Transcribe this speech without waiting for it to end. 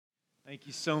Thank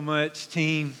you so much,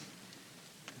 team.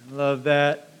 I love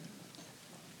that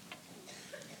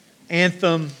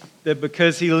anthem that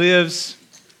because He lives,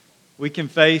 we can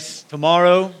face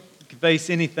tomorrow, we can face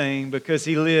anything because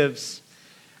He lives.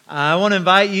 I want to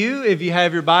invite you, if you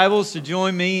have your Bibles, to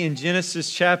join me in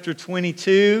Genesis chapter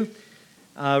 22.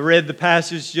 I read the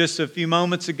passage just a few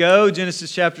moments ago,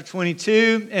 Genesis chapter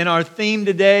 22, and our theme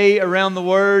today around the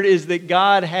Word is that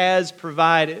God has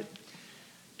provided.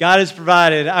 God has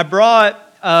provided. I brought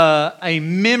a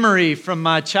memory from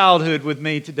my childhood with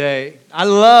me today. I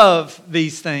love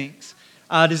these things.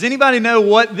 Does anybody know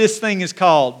what this thing is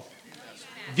called?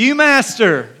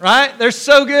 Viewmaster, right? They're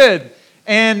so good.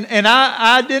 And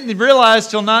I didn't realize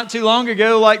till not too long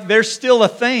ago, like they're still a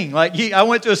thing. Like I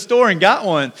went to a store and got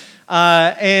one.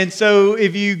 And so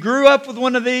if you grew up with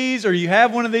one of these or you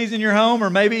have one of these in your home,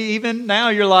 or maybe even now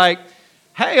you're like,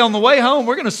 hey, on the way home,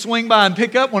 we're going to swing by and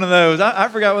pick up one of those. I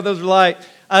forgot what those were like.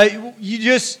 You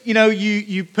just,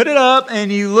 you put it up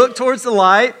and you look towards the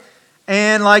light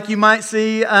and like you might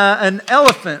see an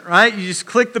elephant, right? You just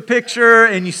click the picture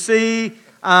and you see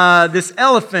this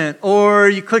elephant. Or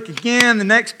you click again, the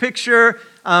next picture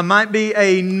might be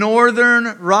a northern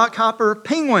rockhopper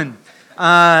penguin.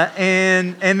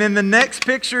 And then the next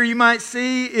picture you might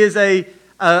see is a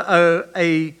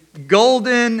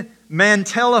golden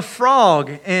Mantella frog,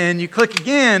 and you click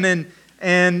again,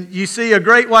 and you see a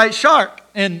great white shark.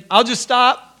 And I'll just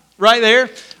stop right there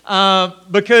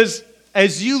because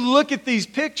as you look at these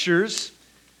pictures,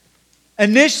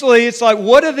 initially it's like,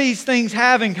 what do these things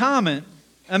have in common?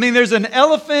 I mean, there's an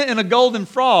elephant and a golden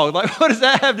frog. Like, what does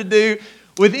that have to do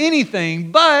with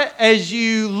anything? But as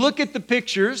you look at the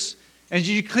pictures, as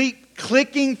you keep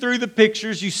clicking through the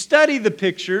pictures, you study the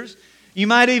pictures, you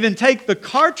might even take the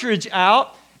cartridge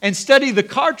out and study the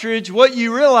cartridge, what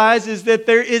you realize is that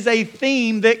there is a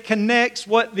theme that connects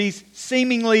what these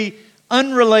seemingly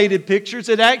unrelated pictures,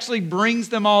 it actually brings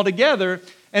them all together.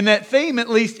 And that theme,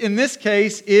 at least in this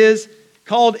case, is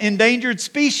called endangered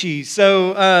species.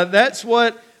 So that's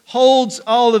what holds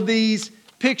all of these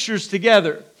pictures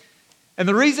together. And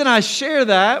the reason I share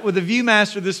that with the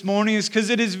Viewmaster this morning is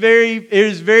because it is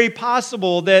very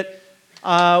possible that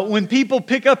when people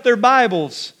pick up their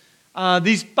Bibles,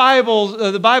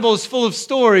 the Bible is full of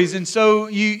stories, and so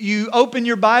you open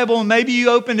your Bible, and maybe you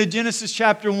open to Genesis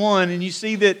chapter 1, and you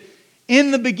see that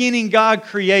in the beginning God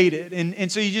created,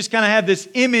 and so you just kind of have this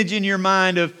image in your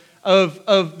mind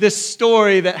of this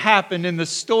story that happened, and the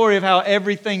story of how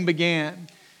everything began.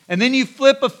 And then you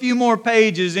flip a few more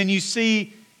pages, and you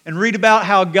see and read about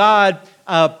how God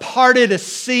parted a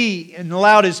sea and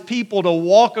allowed His people to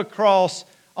walk across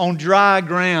on dry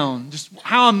ground. Just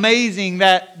how amazing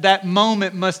that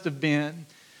moment must have been.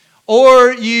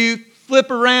 Or you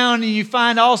flip around and you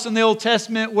find also in the Old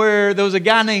Testament where there was a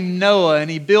guy named Noah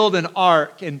and he built an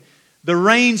ark and the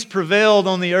rains prevailed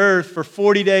on the earth for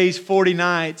 40 days, 40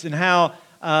 nights, and how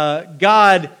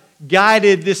God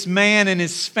guided this man and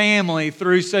his family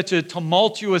through such a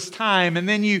tumultuous time. And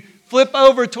then you flip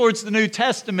over towards the New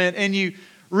Testament and you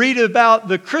read about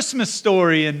the Christmas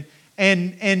story and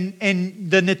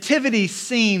the nativity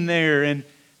scene there and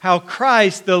how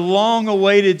Christ, the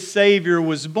long-awaited Savior,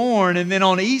 was born. And then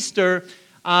on Easter,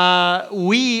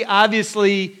 we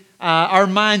obviously, our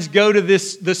minds go to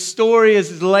the story as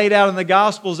is laid out in the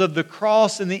Gospels of the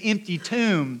cross and the empty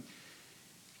tomb.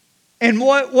 And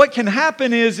what can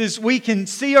happen is we can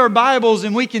see our Bibles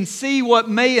and we can see what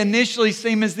may initially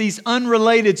seem as these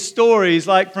unrelated stories,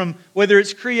 like from whether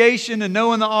it's creation and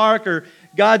Noah and the ark, or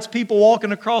God's people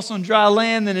walking across on dry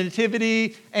land, the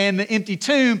nativity, and the empty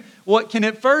tomb. What can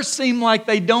at first seem like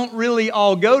they don't really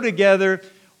all go together,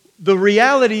 the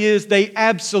reality is they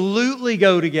absolutely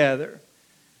go together.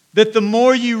 That the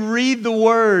more you read the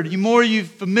Word, the more you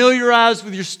familiarize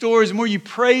with your stories, the more you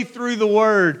pray through the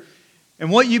Word, and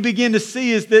what you begin to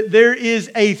see is that there is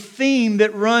a theme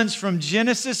that runs from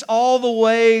Genesis all the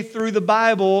way through the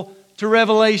Bible to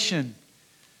Revelation.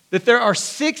 That there are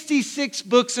 66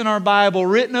 books in our Bible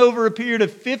written over a period of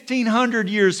 1,500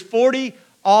 years, 40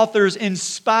 authors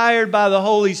inspired by the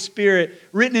Holy Spirit,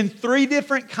 written in 3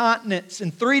 different continents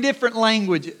and 3 different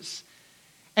languages.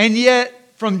 And yet,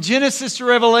 from Genesis to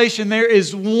Revelation, there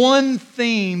is one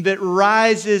theme that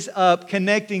rises up,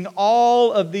 connecting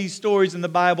all of these stories in the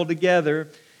Bible together,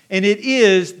 and it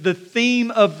is the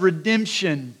theme of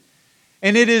redemption.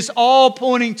 And it is all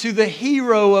pointing to the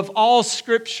hero of all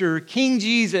Scripture, King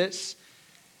Jesus.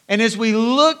 And as we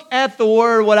look at the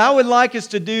Word, what I would like us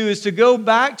to do is to go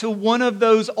back to one of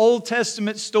those Old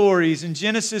Testament stories in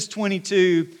Genesis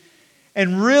 22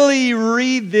 and really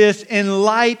read this in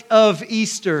light of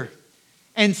Easter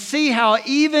and see how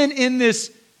even in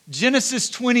this Genesis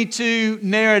 22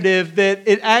 narrative that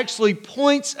it actually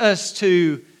points us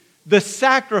to the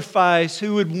sacrifice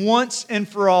who would once and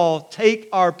for all take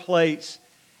our place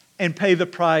and pay the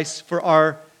price for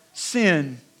our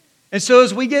sin. And so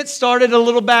as we get started, a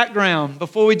little background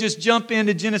before we just jump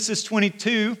into Genesis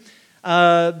 22.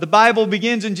 The Bible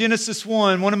begins in Genesis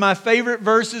 1, one of my favorite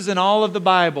verses in all of the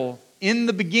Bible. In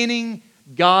the beginning,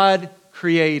 God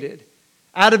created.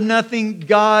 Out of nothing,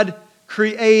 God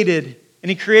created. And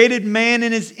He created man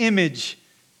in His image.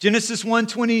 Genesis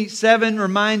 1:27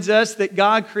 reminds us that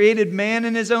God created man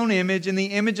in His own image. In the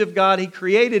image of God, He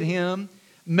created him.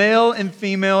 Male and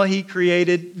female, He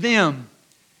created them.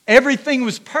 Everything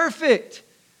was perfect.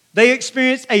 They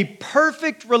experienced a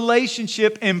perfect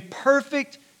relationship and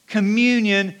perfect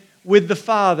communion with the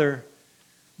Father.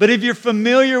 But if you're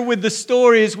familiar with the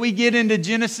story, as we get into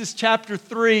Genesis chapter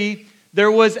 3,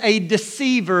 there was a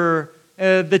deceiver.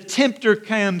 The tempter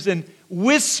comes and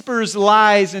whispers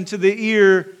lies into the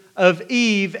ear of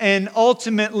Eve, and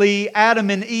ultimately Adam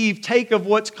and Eve take of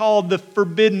what's called the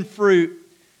forbidden fruit.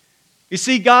 You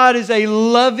see, God is a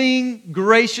loving,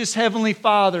 gracious Heavenly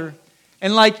Father.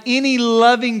 And like any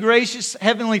loving, gracious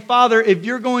Heavenly Father, if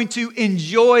you're going to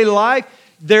enjoy life,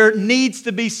 there needs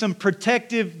to be some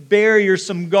protective barriers,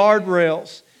 some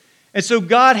guardrails. And so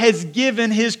God has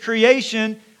given His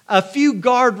creation a few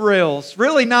guardrails.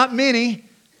 Really not many.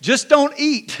 Just don't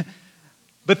eat.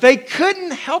 But they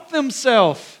couldn't help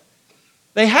themselves.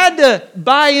 They had to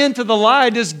buy into the lie.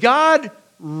 Does God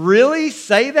really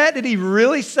say that? Did He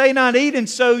really say not eat? And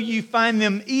so you find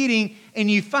them eating, and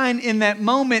you find in that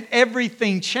moment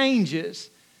everything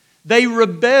changes. They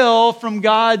rebel from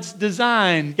God's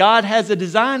design. God has a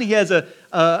design. He has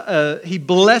He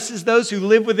blesses those who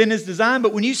live within His design.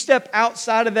 But when you step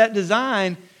outside of that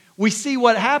design, we see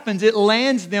what happens. It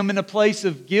lands them in a place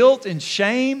of guilt and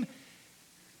shame.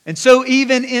 And so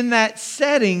even in that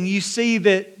setting, you see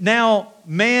that now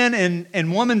man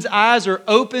and woman's eyes are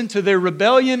open to their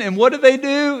rebellion. And what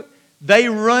do? They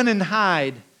run and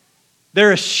hide.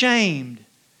 They're ashamed.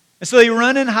 And so they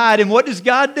run and hide. And what does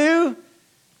God do?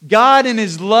 God in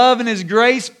His love and His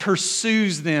grace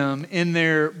pursues them in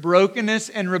their brokenness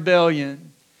and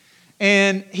rebellion.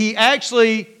 And He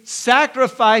actually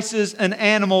sacrifices an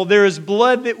animal. There is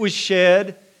blood that was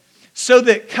shed so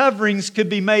that coverings could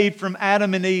be made from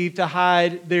Adam and Eve to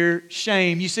hide their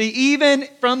shame. You see, even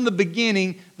from the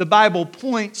beginning, the Bible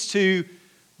points to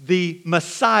the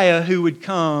Messiah who would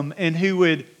come and who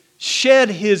would shed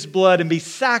His blood and be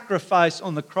sacrificed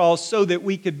on the cross so that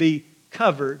we could be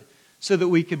covered, so that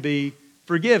we could be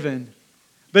forgiven.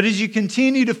 But as you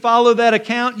continue to follow that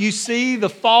account, you see the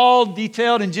fall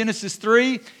detailed in Genesis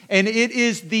 3, and it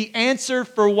is the answer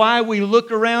for why we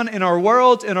look around in our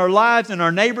worlds, in our lives, in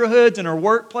our neighborhoods, in our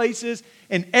workplaces,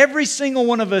 and every single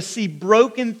one of us see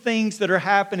broken things that are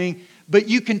happening, but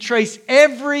you can trace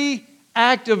every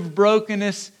act of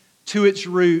brokenness to its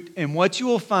root. And what you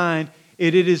will find,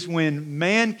 it is when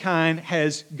mankind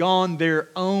has gone their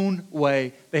own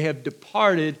way. They have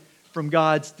departed from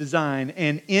God's design.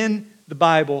 And in the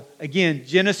Bible, again,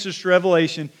 Genesis,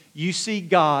 Revelation, you see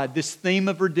God, this theme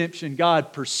of redemption,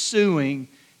 God pursuing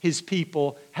His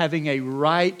people, having a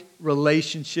right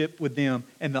relationship with them.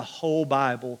 And the whole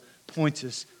Bible points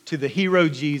us to the hero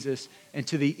Jesus and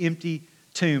to the empty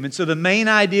tomb. And so the main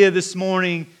idea this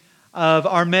morning of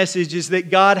our message is that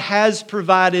God has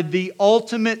provided the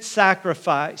ultimate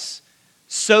sacrifice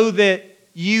so that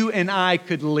you and I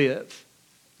could live.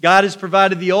 God has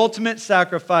provided the ultimate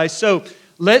sacrifice. So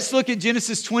let's look at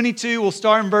Genesis 22. We'll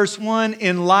start in verse 1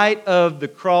 in light of the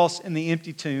cross and the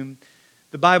empty tomb.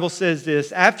 The Bible says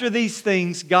this: after these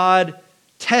things, God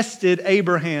tested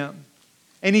Abraham.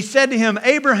 And He said to him,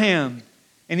 Abraham.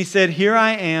 And he said, here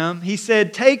I am. He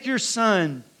said, take your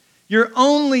son, your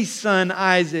only son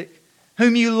Isaac,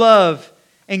 whom you love,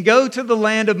 and go to the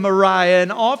land of Moriah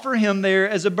and offer him there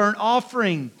as a burnt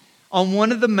offering on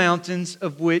one of the mountains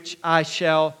of which I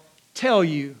shall tell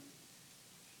you.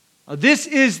 This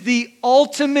is the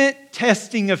ultimate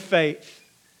testing of faith.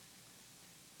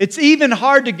 It's even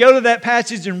hard to go to that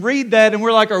passage and read that and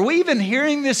we're like, are we even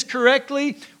hearing this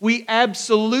correctly? We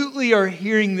absolutely are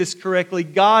hearing this correctly.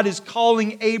 God is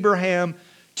calling Abraham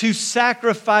to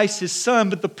sacrifice his son.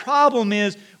 But the problem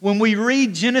is when we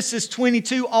read Genesis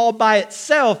 22 all by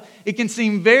itself, it can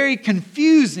seem very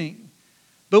confusing.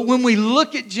 But when we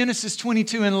look at Genesis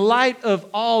 22 in light of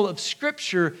all of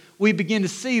Scripture, we begin to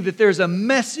see that there's a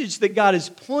message that God is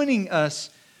pointing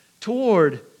us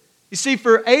toward. You see,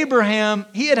 for Abraham,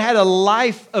 he had had a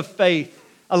life of faith,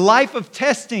 a life of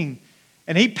testing.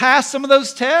 And he passed some of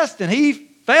those tests and he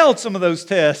failed some of those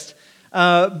tests.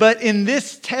 But in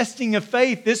this testing of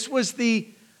faith, this was the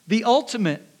the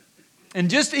ultimate. And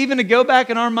just even to go back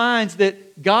in our minds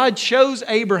that God chose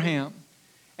Abraham.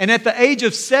 And at the age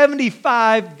of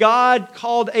 75, God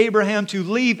called Abraham to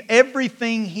leave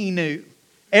everything he knew,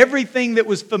 everything that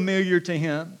was familiar to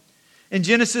him. In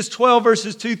Genesis 12,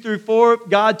 verses 2 through 4,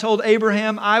 God told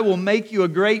Abraham, I will make you a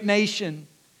great nation.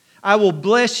 I will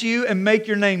bless you and make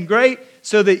your name great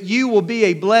so that you will be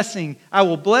a blessing. I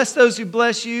will bless those who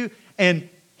bless you, and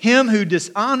him who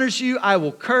dishonors you I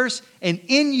will curse, and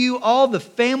in you all the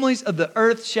families of the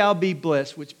earth shall be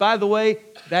blessed. Which, by the way,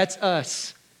 that's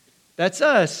us. That's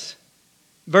us.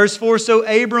 Verse 4, so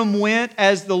Abram went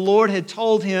as the Lord had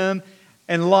told him,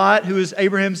 and Lot, who is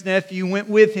Abraham's nephew, went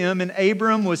with him. And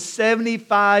Abram was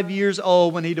 75 years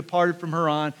old when he departed from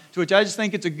Haran. To which I just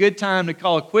think it's a good time to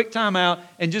call a quick time out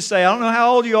and just say, I don't know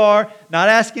how old you are, not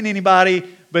asking anybody,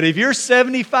 but if you're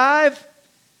 75,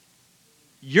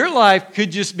 your life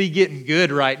could just be getting good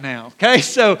right now. Okay?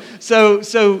 So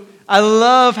I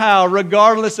love how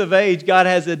regardless of age, God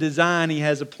has a design, He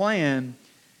has a plan.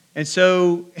 And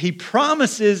so He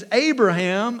promises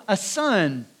Abraham a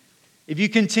son. If you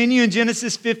continue in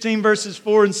Genesis 15 verses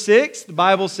 4 and 6, the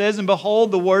Bible says, and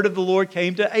behold, the word of the Lord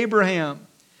came to Abraham.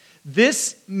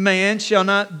 This man shall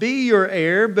not be your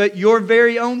heir, but your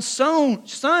very own son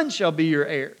shall be your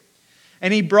heir.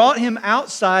 And he brought him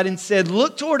outside and said,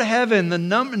 look toward heaven, the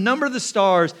number the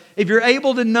stars, if you're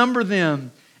able to number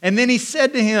them. And then he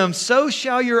said to him, so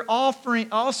shall your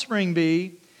offspring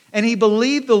be. And he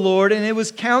believed the Lord, and it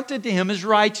was counted to him as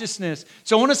righteousness.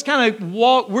 So I want us to kind of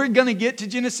walk, we're going to get to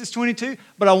Genesis 22,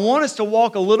 but I want us to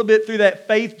walk a little bit through that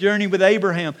faith journey with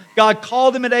Abraham. God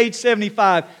called him at age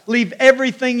 75, leave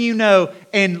everything you know,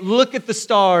 and look at the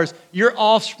stars. Your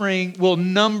offspring will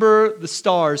number the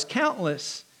stars,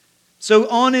 countless. So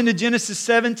on into Genesis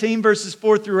 17, verses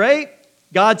 4 through 8,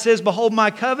 God says, behold,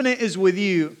 my covenant is with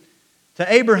you.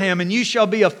 To Abraham, and you shall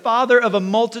be a father of a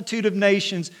multitude of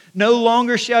nations. No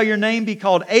longer shall your name be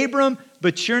called Abram,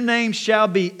 but your name shall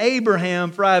be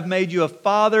Abraham, for I have made you a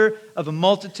father of a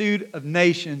multitude of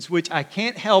nations, which I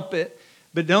can't help it,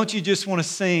 but don't you just want to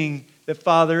sing that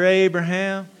Father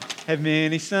Abraham had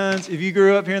many sons? If you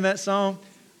grew up hearing that song,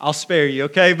 I'll spare you,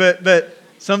 okay? But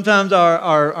sometimes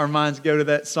our minds go to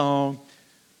that song.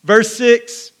 Verse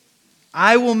 6,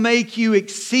 I will make you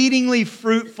exceedingly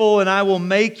fruitful, and I will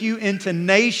make you into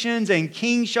nations, and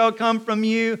kings shall come from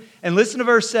you. And listen to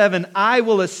verse 7. I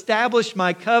will establish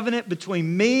my covenant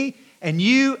between me and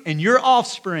you and your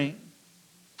offspring.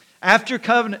 After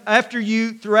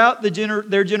you, throughout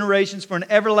their generations, for an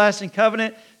everlasting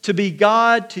covenant, to be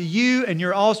God to you and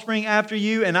your offspring after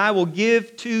you. And I will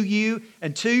give to you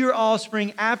and to your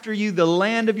offspring after you the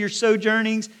land of your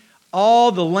sojournings,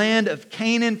 all the land of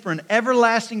Canaan for an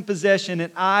everlasting possession,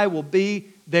 and I will be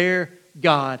their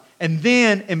God. And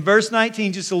then in verse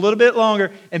 19, just a little bit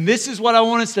longer, and this is what I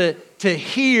want us to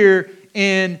hear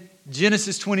in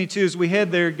Genesis 22 as we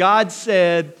head there. God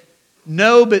said,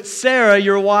 no, but Sarah,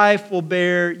 your wife, will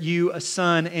bear you a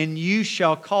son, and you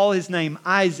shall call his name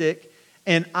Isaac,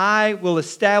 and I will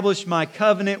establish my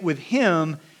covenant with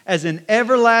him as an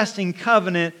everlasting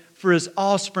covenant for his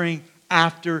offspring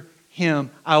after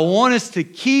him. I want us to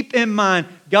keep in mind,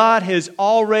 God has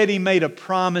already made a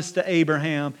promise to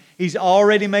Abraham. He's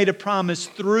already made a promise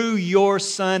through your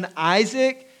son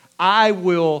Isaac. I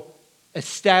will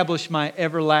establish my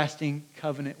everlasting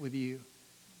covenant with you.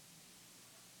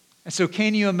 And so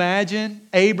can you imagine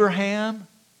Abraham,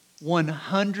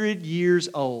 100 years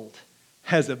old,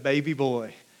 has a baby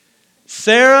boy.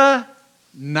 Sarah,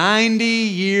 90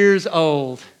 years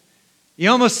old. You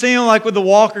almost see him like with the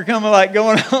walker coming, like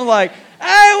going on like,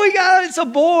 hey, we got it, it's a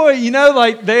boy. You know,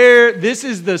 like this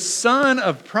is the son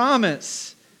of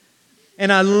promise.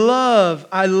 And I love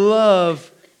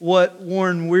what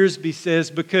Warren Wiersbe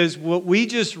says, because what we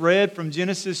just read from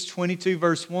Genesis 22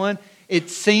 verse 1, it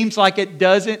seems like it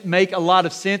doesn't make a lot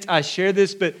of sense. I share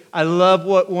this, but I love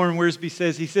what Warren Wiersbe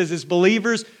says. He says, as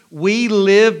believers, we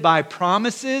live by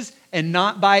promises and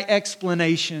not by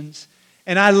explanations.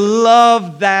 And I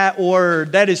love that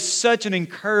word. That is such an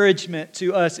encouragement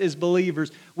to us as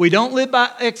believers. We don't live by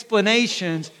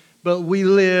explanations, but we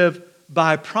live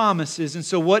by promises. And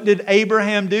so what did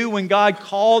Abraham do when God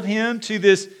called him to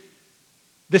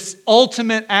this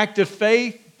ultimate act of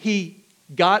faith? He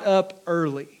got up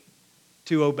early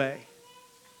to obey.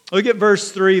 Look at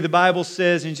verse 3. The Bible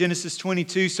says in Genesis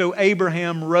 22, so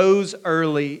Abraham rose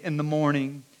early in the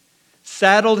morning,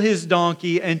 saddled his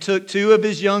donkey, and took 2 of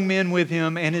his young men with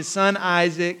him and his son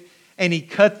Isaac, and he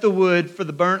cut the wood for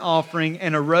the burnt offering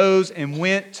and arose and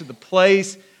went to the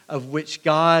place of which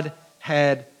God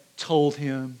had told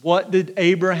him. What did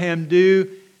Abraham do?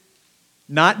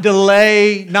 not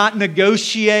delay, not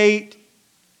negotiate,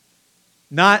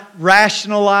 not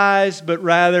rationalize, but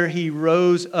rather he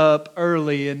rose up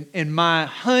early. And my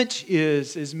hunch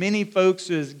is, as many folks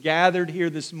as gathered here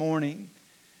this morning,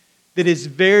 that it's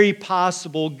very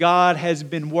possible God has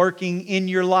been working in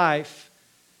your life.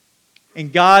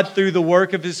 And God, through the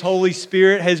work of His Holy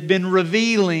Spirit, has been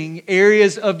revealing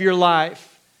areas of your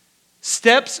life.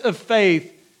 Steps of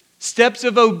faith, steps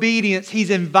of obedience He's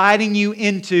inviting you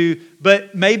into.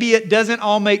 But maybe it doesn't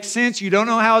all make sense. You don't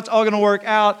know how it's all going to work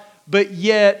out. But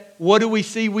yet, what do we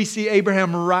see? We see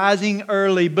Abraham rising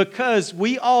early because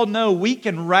we all know we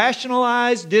can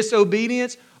rationalize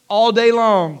disobedience all day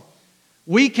long.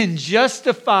 We can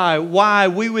justify why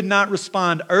we would not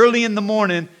respond early in the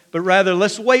morning, but rather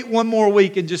let's wait one more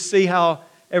week and just see how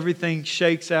everything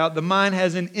shakes out. The mind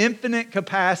has an infinite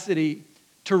capacity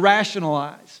to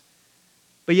rationalize.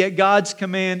 But yet God's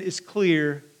command is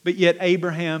clear, but yet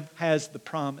Abraham has the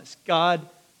promise. God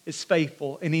is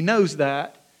faithful, and he knows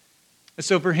that. And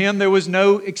so for him, there was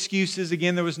no excuses.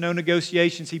 Again, there was no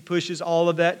negotiations. He pushes all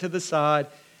of that to the side,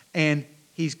 and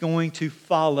he's going to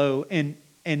follow. And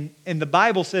the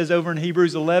Bible says over in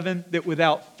Hebrews 11 that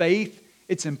without faith,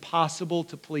 it's impossible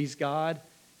to please God.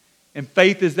 And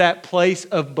faith is that place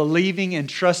of believing and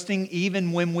trusting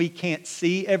even when we can't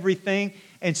see everything.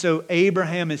 And so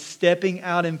Abraham is stepping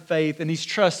out in faith and he's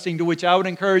trusting, to which I would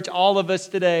encourage all of us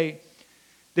today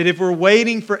that if we're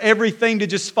waiting for everything to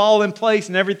just fall in place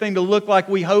and everything to look like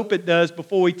we hope it does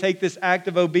before we take this act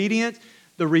of obedience,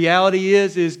 the reality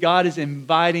is God is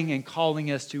inviting and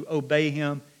calling us to obey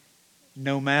Him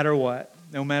no matter what.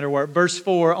 No matter what. Verse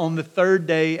 4, on the third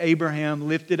day, Abraham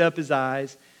lifted up his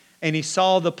eyes and he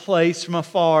saw the place from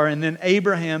afar. And then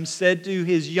Abraham said to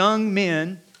his young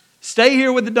men, "Stay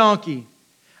here with the donkey.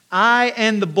 I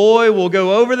and the boy will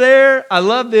go over there," I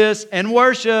love this, "and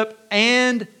worship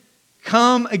and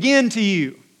come again to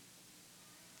you."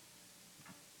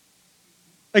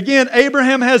 Again,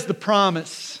 Abraham has the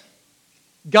promise.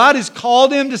 God has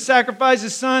called him to sacrifice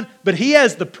his son, but he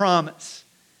has the promise.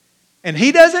 And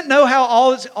he doesn't know how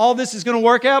all this is going to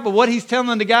work out, but what he's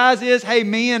telling the guys is, hey,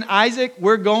 me and Isaac,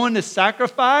 we're going to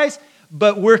sacrifice,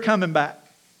 but we're coming back.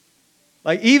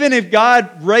 Like, even if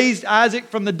God raised Isaac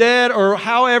from the dead or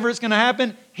however it's going to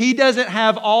happen, he doesn't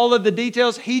have all of the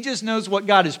details. He just knows what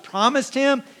God has promised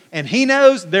him, and he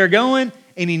knows they're going,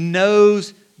 and he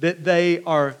knows that they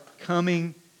are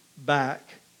coming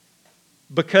back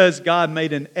because God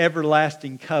made an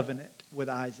everlasting covenant with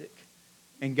Isaac.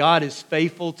 And God is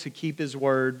faithful to keep His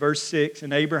word. Verse 6,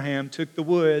 and Abraham took the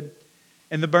wood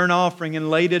and the burnt offering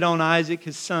and laid it on Isaac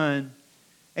his son.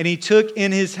 And he took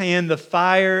in his hand the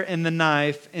fire and the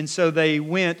knife, and so they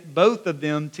went, both of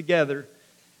them, together.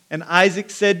 And Isaac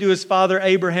said to his father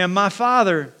Abraham, "My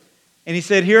father." And he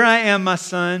said, "Here I am, my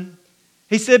son."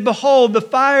 He said, "Behold, the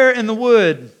fire and the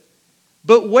wood,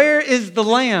 but where is the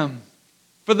lamb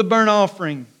for the burnt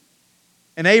offering?"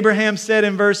 And Abraham said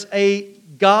in verse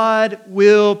 8, "God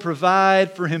will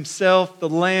provide for Himself the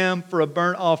lamb for a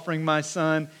burnt offering, my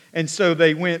son." And so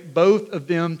they went, both of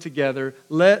them, together.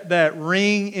 Let that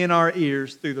ring in our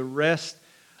ears through the rest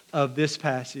of this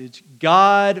passage.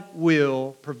 God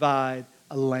will provide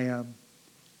a lamb.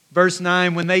 Verse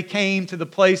 9, when they came to the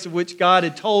place of which God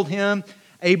had told him,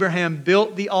 Abraham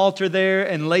built the altar there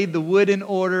and laid the wood in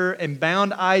order and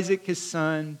bound Isaac his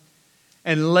son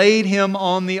and laid him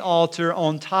on the altar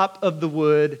on top of the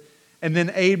wood. And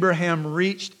then Abraham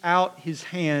reached out his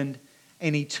hand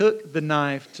and he took the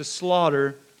knife to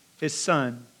slaughter his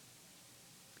son.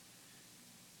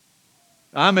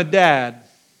 I'm a dad.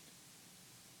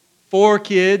 5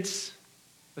 kids.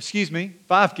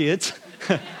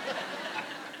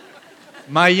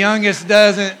 My youngest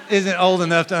isn't old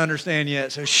enough to understand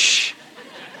yet, so shh.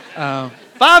 5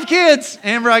 kids.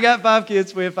 Amber, I got 5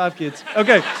 kids. We have 5 kids.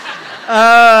 Okay.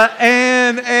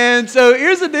 And so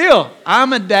here's the deal.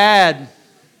 I'm a dad.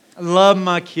 I love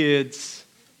my kids.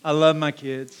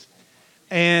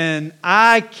 And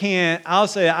I can't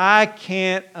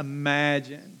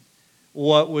imagine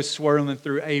what was swirling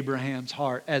through Abraham's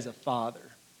heart as a father.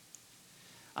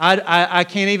 I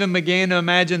can't even begin to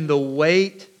imagine the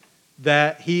weight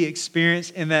that he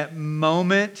experienced in that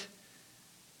moment.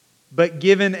 But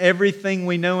given everything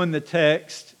we know in the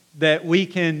text, that we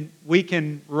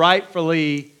can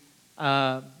rightfully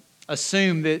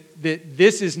assume that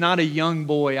this is not a young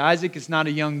boy. Isaac is not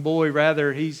a young boy.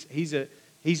 Rather,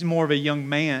 he's more of a young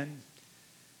man.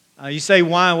 You say,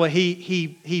 why? Well,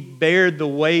 he bared the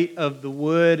weight of the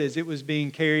wood as it was being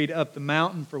carried up the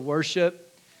mountain for worship.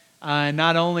 And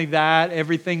not only that,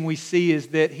 everything we see is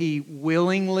that he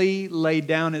willingly laid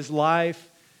down his life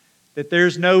that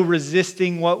there's no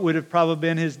resisting what would have probably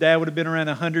been. His dad would have been around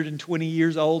 120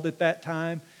 years old at that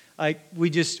time. Like, we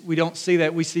don't see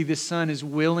that. We see this son is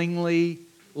willingly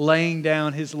laying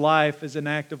down his life as an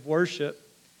act of worship.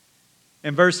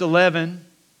 In verse 11,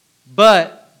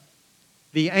 but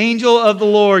the angel of the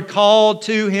Lord called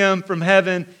to him from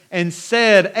heaven and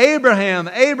said, Abraham,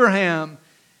 Abraham.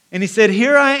 And he said,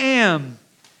 here I am.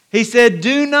 He said,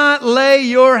 do not lay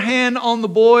your hand on the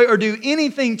boy or do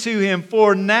anything to him,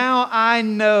 for now I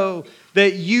know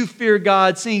that you fear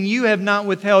God, seeing you have not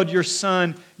withheld your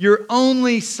son, your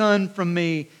only son, from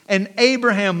me. And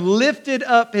Abraham lifted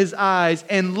up his eyes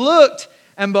and looked,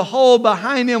 and behold,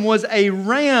 behind him was a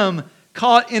ram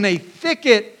caught in a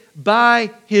thicket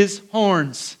by his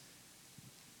horns.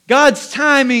 God's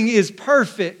timing is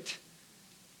perfect.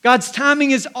 God's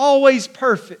timing is always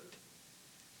perfect.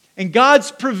 And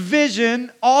God's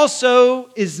provision also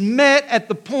is met at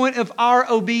the point of our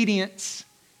obedience.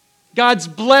 God's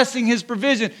blessing, His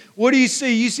provision. What do you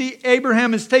see? You see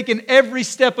Abraham has taken every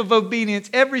step of obedience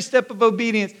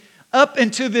up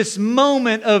into this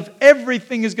moment of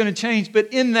everything is going to change.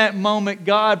 But in that moment,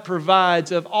 God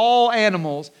provides of all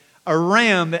animals a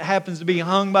ram that happens to be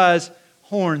hung by his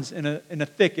horns in a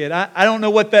thicket. I don't know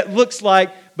what that looks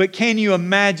like, but can you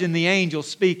imagine the angel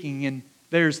speaking? And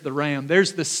there's the ram.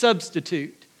 There's the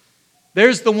substitute.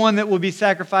 There's the one that will be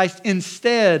sacrificed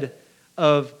instead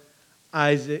of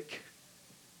Isaac.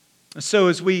 So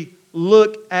as we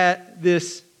look at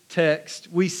this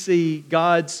text, we see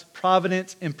God's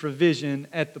providence and provision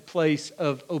at the place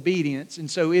of obedience. And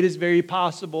so it is very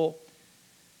possible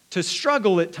to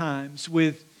struggle at times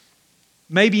with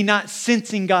maybe not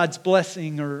sensing God's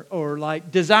blessing or like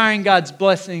desiring God's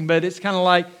blessing, but it's kind of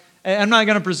like, I'm not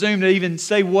going to presume to even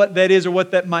say what that is or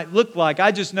what that might look like.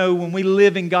 I just know when we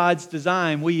live in God's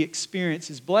design, we experience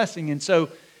His blessing. And so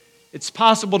it's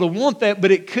possible to want that,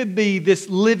 but it could be this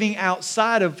living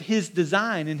outside of His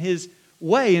design and His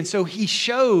way. And so He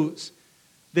shows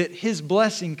that His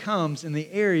blessing comes in the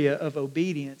area of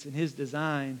obedience and His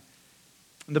design.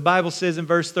 And the Bible says in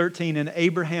verse 13, and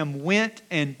Abraham went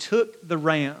and took the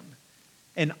ram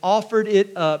and offered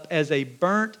it up as a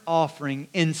burnt offering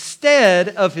instead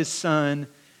of his son.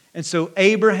 And so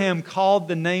Abraham called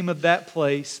the name of that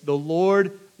place, the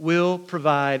Lord will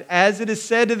provide. As it is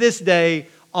said to this day,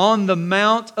 on the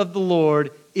mount of the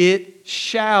Lord it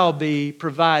shall be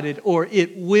provided, or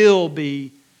it will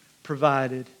be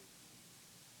provided.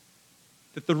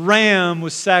 That the ram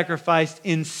was sacrificed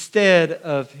instead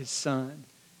of his son.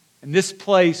 And this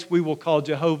place we will call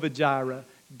Jehovah Jireh,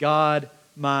 God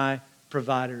my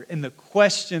provider. And the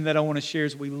question that I want to share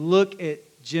as we look at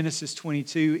Genesis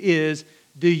 22 is,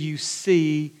 do you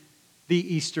see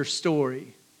the Easter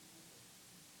story?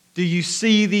 Do you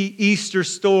see the Easter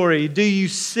story? Do you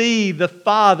see the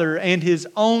Father and His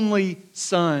only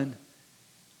Son?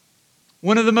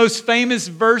 One of the most famous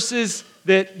verses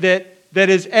that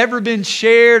has ever been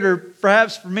shared, or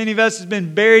perhaps for many of us has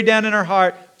been buried down in our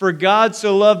heart, for God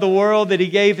so loved the world that He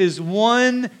gave His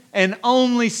one and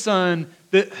only Son,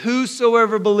 that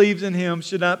whosoever believes in Him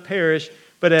should not perish,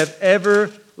 but have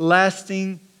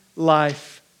everlasting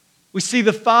life. We see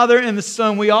the Father and the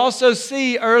Son. We also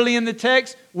see early in the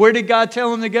text, where did God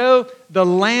tell Him to go? The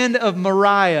land of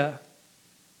Moriah.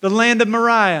 The land of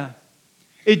Moriah.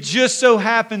 It just so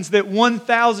happens that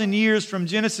 1,000 years from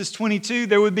Genesis 22,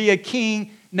 there would be a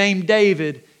king named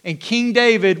David. And King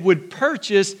David would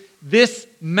purchase this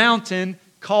mountain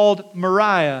called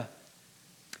Moriah.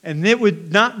 And it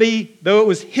would not be, though it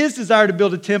was his desire to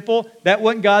build a temple, that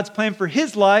wasn't God's plan for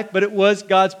his life, but it was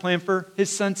God's plan for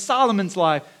his son Solomon's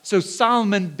life. So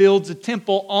Solomon builds a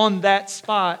temple on that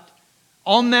spot,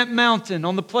 on that mountain,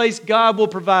 on the place God will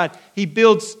provide. He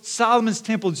builds Solomon's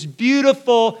temple, this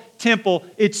beautiful temple.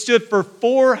 It stood for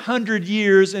 400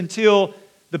 years until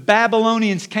the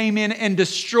Babylonians came in and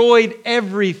destroyed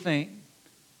everything.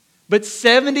 But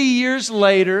 70 years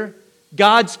later,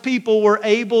 God's people were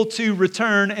able to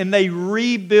return and they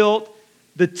rebuilt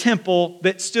the temple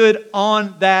that stood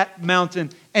on that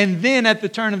mountain. And then at the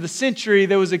turn of the century,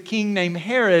 there was a king named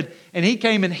Herod, and he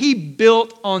came and he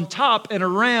built on top and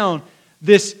around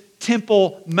this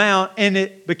temple mount, and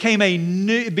it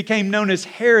became known as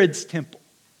Herod's temple.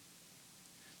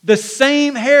 The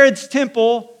same Herod's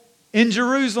temple in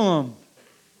Jerusalem.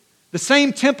 The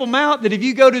same temple mount that if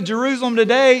you go to Jerusalem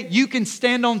today, you can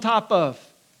stand on top of.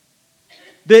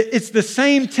 That it's the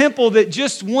same temple that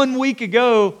just 1 week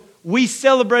ago we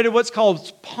celebrated what's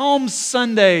called Palm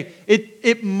Sunday.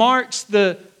 It marks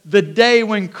the day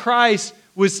when Christ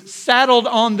was saddled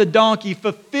on the donkey,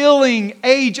 fulfilling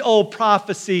age-old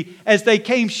prophecy as they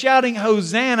came shouting,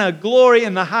 Hosanna, glory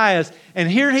in the highest.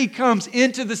 And here he comes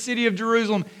into the city of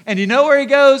Jerusalem. And you know where he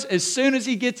goes? As soon as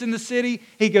he gets in the city,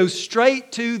 he goes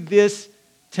straight to this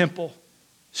temple.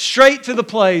 Straight to the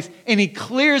place. And he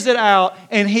clears it out.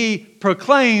 And he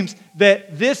proclaims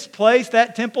that this place,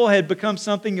 that temple, had become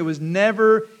something it was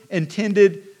never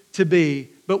intended to be.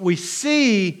 But we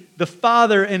see the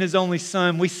Father and His only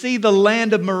Son. We see the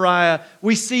land of Moriah.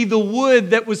 We see the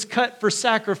wood that was cut for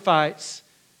sacrifice.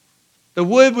 The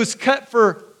wood was cut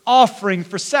for offering,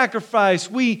 for sacrifice.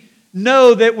 We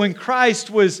know that when Christ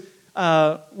the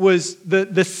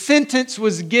sentence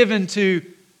was given to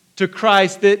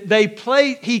Christ,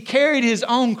 that He carried His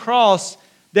own cross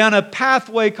down a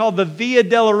pathway called the Via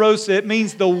Dolorosa. It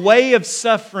means the way of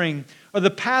suffering, or the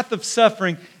path of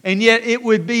suffering. And yet it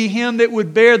would be Him that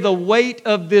would bear the weight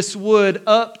of this wood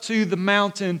up to the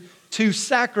mountain to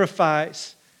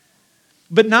sacrifice.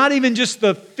 But not even just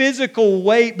the physical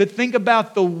weight, but think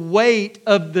about the weight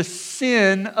of the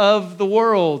sin of the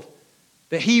world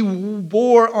that He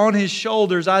bore on His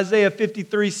shoulders. Isaiah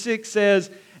 53:6 says,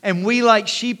 and we like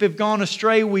sheep have gone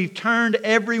astray. We've turned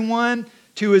everyone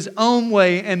to his own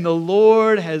way, and the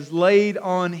Lord has laid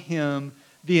on Him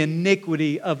the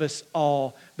iniquity of us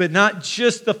all. But not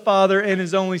just the Father and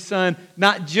His only Son,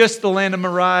 not just the land of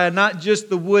Moriah, not just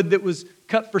the wood that was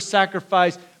cut for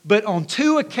sacrifice, but on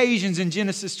two occasions in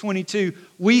Genesis 22,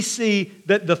 we see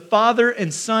that the Father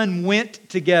and Son went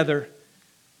together.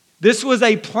 This was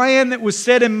a plan that was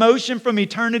set in motion from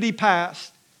eternity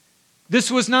past. This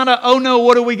was not oh no,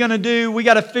 what are we going to do? We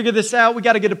got to figure this out. We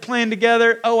got to get a plan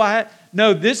together.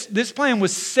 No, this plan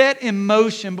was set in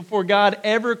motion before God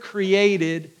ever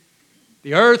created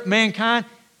the earth, mankind.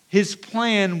 His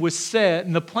plan was set,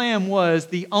 and the plan was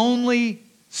the only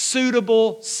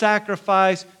suitable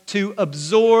sacrifice to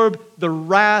absorb the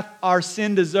wrath our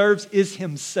sin deserves is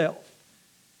Himself.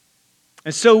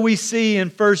 And so we see in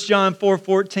 1 John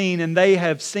 4:14, and they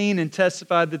have seen and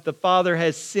testified that the Father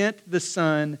has sent the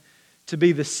Son to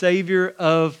be the Savior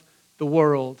of the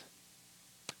world.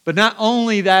 But not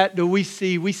only that do we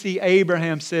see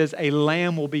Abraham says a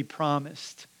lamb will be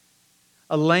promised.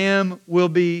 A lamb will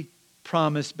be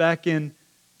promised. Back in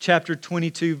chapter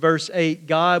 22, verse 8,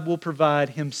 God will provide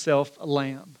Himself a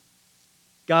lamb.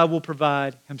 God will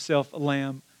provide Himself a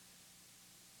lamb.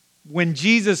 When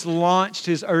Jesus launched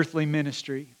His earthly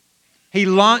ministry, He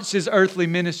launched His earthly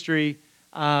ministry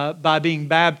by being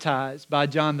baptized by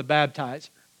John the Baptizer.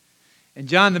 And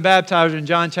John the Baptizer in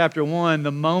John chapter 1,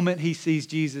 the moment he sees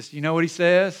Jesus, you know what he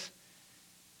says?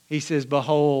 He says,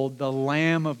 behold, the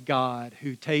Lamb of God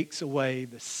who takes away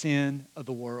the sin of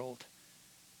the world.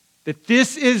 That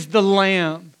this is the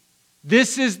Lamb.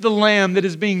 This is the Lamb that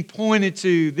is being pointed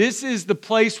to. This is the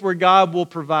place where God will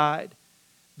provide.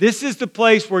 This is the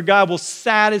place where God will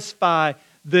satisfy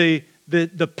the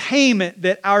payment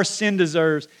that our sin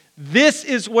deserves. This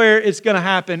is where it's going to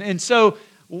happen. And so,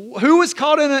 who was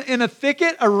caught in a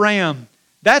thicket? A ram.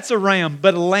 That's a ram,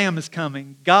 but a lamb is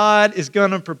coming. God is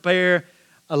going to prepare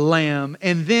a lamb.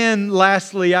 And then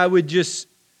lastly, I would just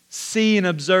see and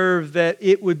observe that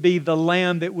it would be the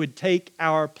lamb that would take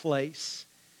our place.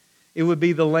 It would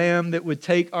be the lamb that would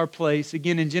take our place.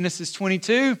 Again, in Genesis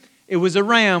 22, it was a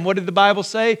ram. What did the Bible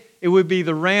say? It would be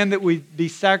the ram that would be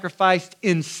sacrificed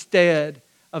instead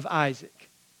of Isaac.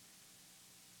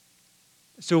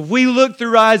 So if we look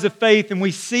through eyes of faith and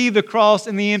we see the cross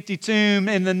and the empty tomb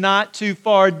in the not too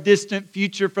far distant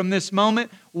future from this moment,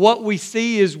 what we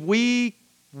see is we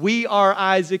are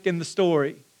Isaac in the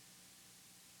story.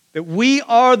 That we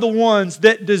are the ones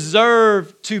that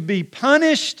deserve to be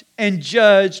punished and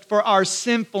judged for our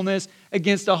sinfulness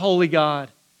against a holy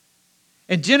God.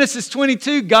 In Genesis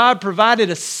 22, God provided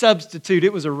a substitute.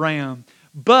 It was a ram.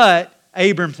 But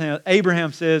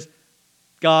Abraham says,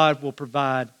 God will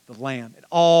provide the lamb. It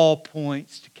all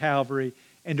points to Calvary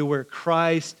and to where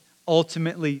Christ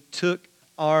ultimately took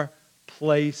our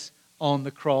place on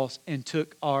the cross and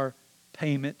took our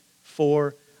payment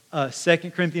for us.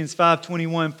 2 Corinthians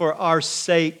 5:21, for our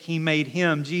sake He made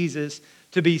Him, Jesus,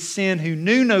 to be sin who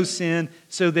knew no sin,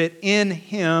 so that in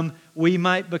Him we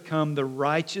might become the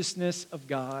righteousness of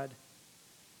God.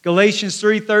 Galatians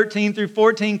 3:13 through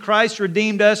 14, Christ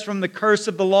redeemed us from the curse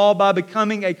of the law by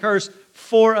becoming a curse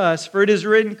for us. For it is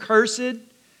written, cursed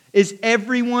is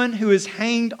everyone who is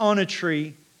hanged on a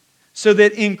tree, so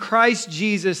that in Christ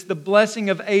Jesus the blessing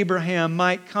of Abraham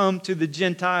might come to the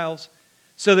Gentiles,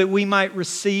 so that we might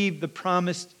receive the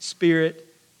promised Spirit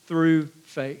through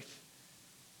faith.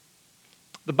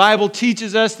 The Bible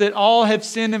teaches us that all have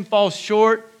sinned and fall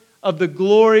short of the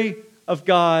glory of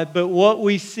God. But what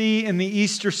we see in the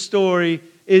Easter story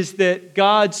is that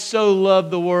God so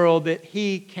loved the world that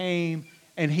He came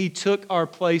and He took our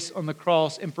place on the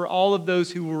cross. And for all of those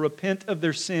who will repent of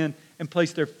their sin and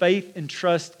place their faith and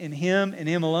trust in Him and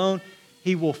Him alone,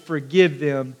 He will forgive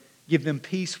them, give them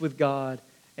peace with God,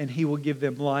 and He will give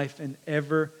them life and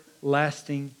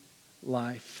everlasting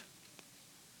life.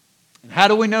 And how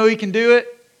do we know He can do it?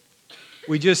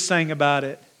 We just sang about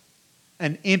it.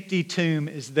 An empty tomb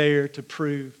is there to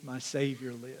prove my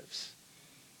Savior lives.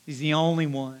 He's the only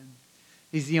one.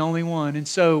 He's the only one. And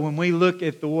so when we look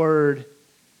at the Word,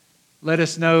 let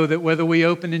us know that whether we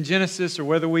open in Genesis or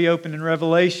whether we open in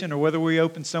Revelation or whether we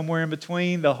open somewhere in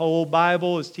between, the whole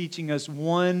Bible is teaching us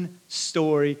one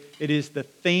story. It is the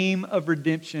theme of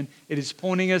redemption. It is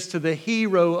pointing us to the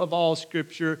hero of all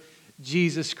Scripture,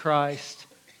 Jesus Christ.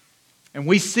 And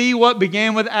we see what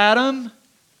began with Adam,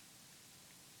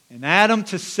 and Adam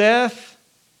to Seth,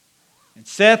 and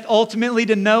Seth ultimately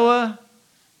to Noah,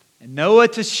 and Noah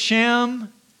to Shem,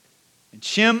 and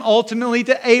Shem ultimately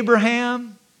to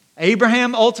Abraham,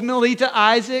 Abraham ultimately to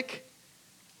Isaac,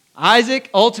 Isaac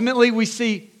ultimately we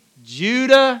see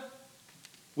Judah,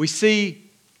 we see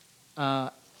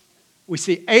Abraham, we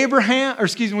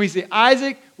see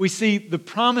Isaac, we see the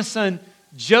promised son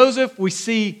Joseph, we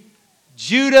see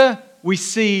Judah, we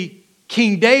see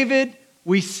King David,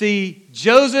 we see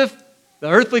Joseph, the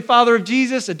earthly father of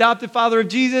Jesus, adopted father of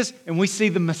Jesus, and we see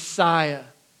the Messiah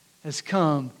has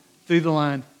come through the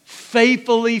line,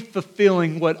 faithfully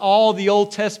fulfilling what all the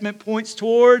Old Testament points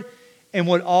toward and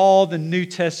what all the New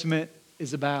Testament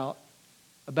is about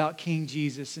King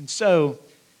Jesus. And so,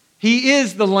 He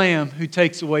is the Lamb who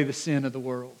takes away the sin of the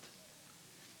world.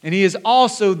 And He is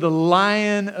also the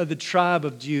Lion of the tribe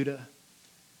of Judah.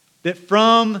 That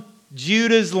from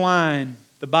Judah's line,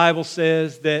 the Bible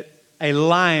says that a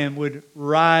lion would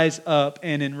rise up.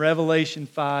 And in Revelation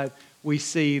 5, we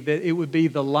see that it would be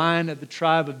the Lion of the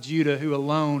tribe of Judah who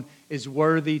alone is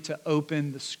worthy to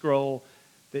open the scroll.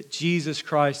 That Jesus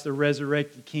Christ, the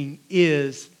resurrected King,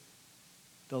 is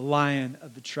the Lion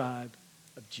of the tribe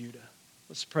of Judah.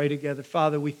 Let's pray together.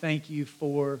 Father, we thank You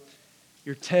for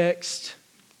Your text.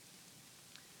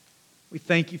 We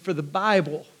thank You for the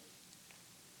Bible.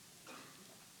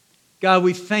 God,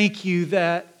 we thank You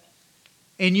that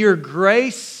in Your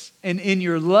grace and in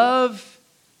Your love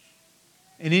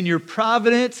and in Your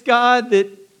providence, God, that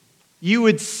You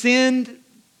would send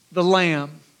the Lamb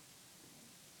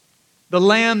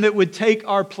that would take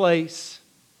our place,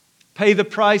 pay the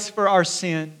price for our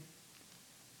sin.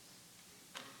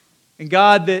 And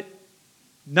God, that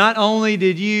not only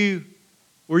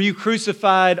were You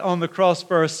crucified on the cross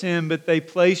for our sin, but they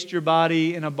placed Your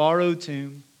body in a borrowed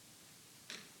tomb.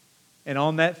 And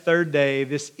on that third day,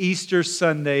 this Easter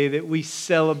Sunday that we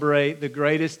celebrate, the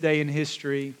greatest day in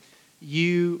history,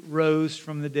 You rose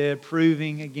from the dead,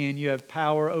 proving again You have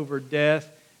power over death,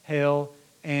 hell,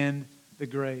 and the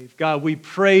grave. God, we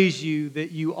praise You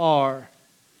that You are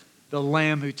the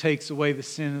Lamb who takes away the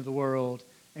sin of the world.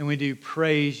 And we do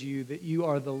praise You that You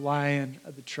are the Lion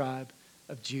of the tribe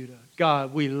of Judah.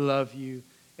 God, we love You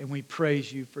and we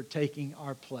praise You for taking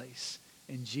our place.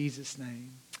 In Jesus'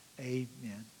 name,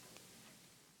 amen.